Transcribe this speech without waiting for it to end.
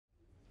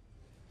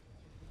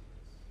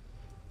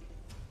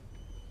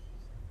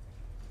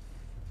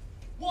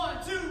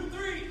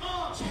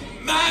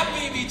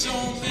We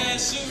don't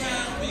mess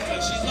around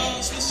because she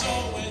loves me so,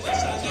 and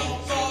as I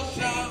don't fall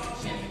down.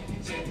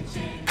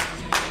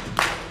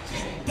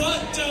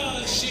 But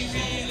does she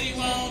really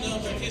wanna?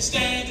 But can't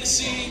stand to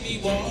see me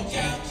walk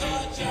out the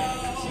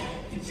door.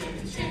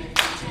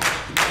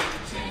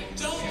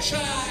 Don't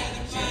try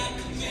to find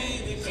me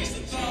because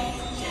the thought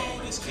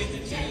alone is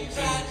killing me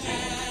right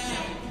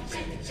now.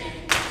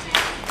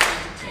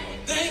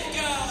 Thank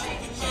God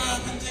your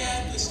mom and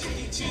dad were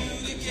sticking two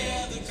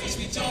together because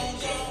we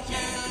don't know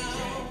how.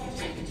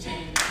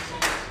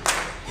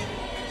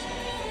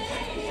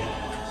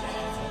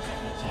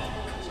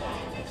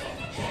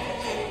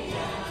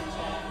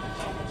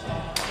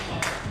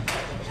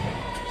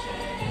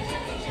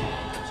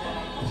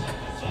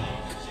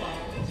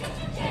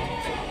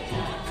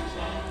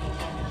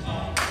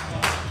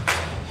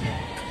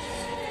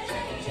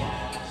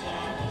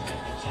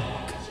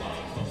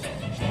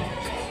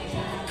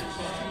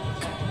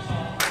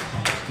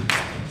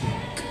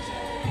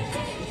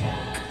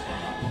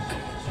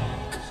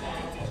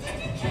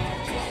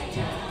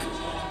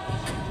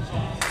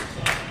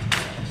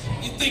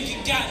 You think you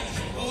got it,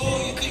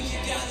 oh, you think you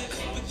got it,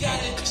 but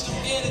got it, just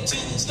don't get it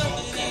till there's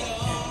nothing at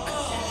all.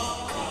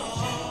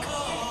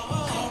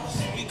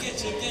 We get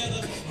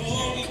together,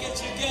 oh, we get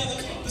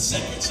together, but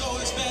separate's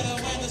always better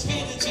when there's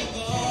feelings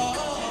involved.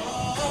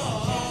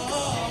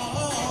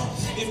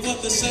 If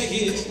what they say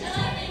is,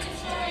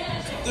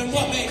 then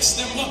what makes,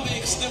 then what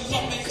makes, then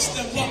what makes,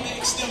 then what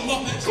makes, then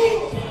what makes.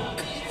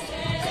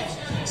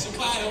 So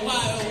why are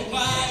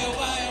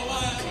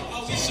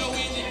we so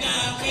in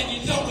denial when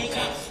you know we're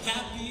not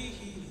happy?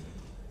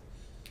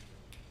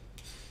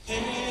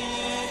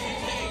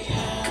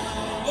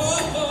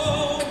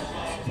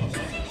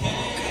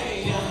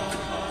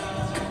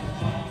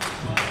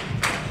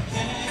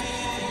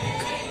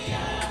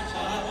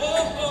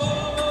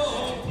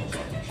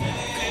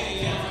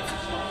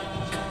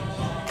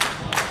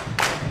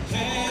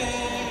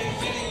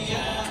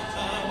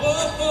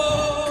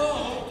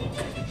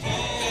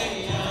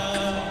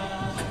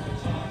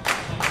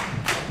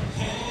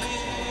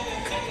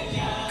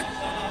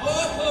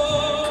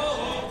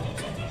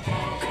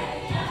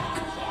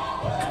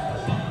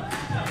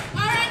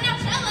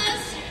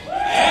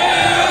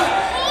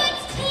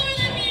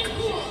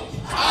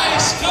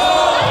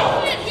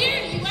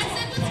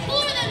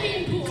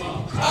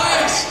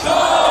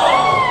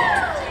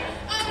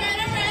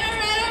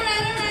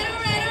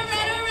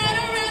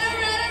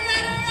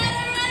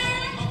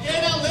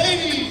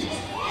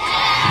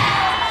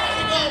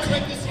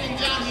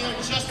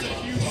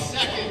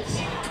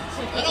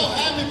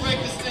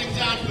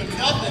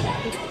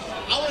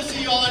 I want to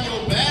see y'all on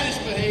your baddest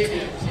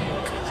behavior.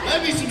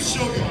 Let me some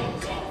sugar.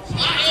 I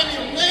am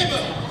your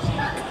neighbor.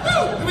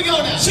 Woo! Here we go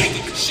now. Shake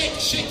it, shake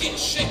it, shake it,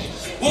 shake it.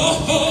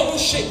 Whoa,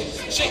 shake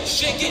it, shake,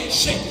 shake it,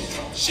 shake it,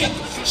 shake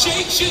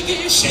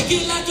it, shake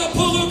it like a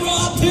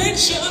Polaroid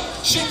picture.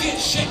 Shake it,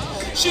 shake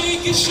it,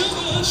 shake it,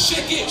 sugar.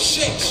 Shake it,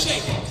 shake,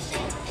 shake it.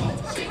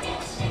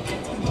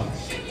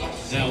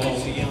 Now all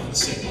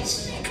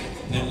Beyonce's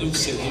and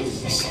Lucy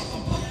Lou's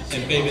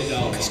and baby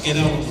dolls get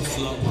on the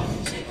floor.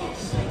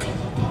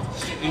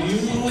 And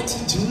you know what to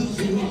do.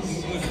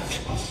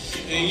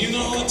 And you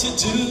know what to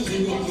do.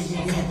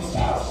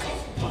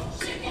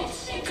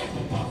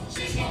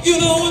 You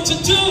know what to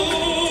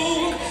do.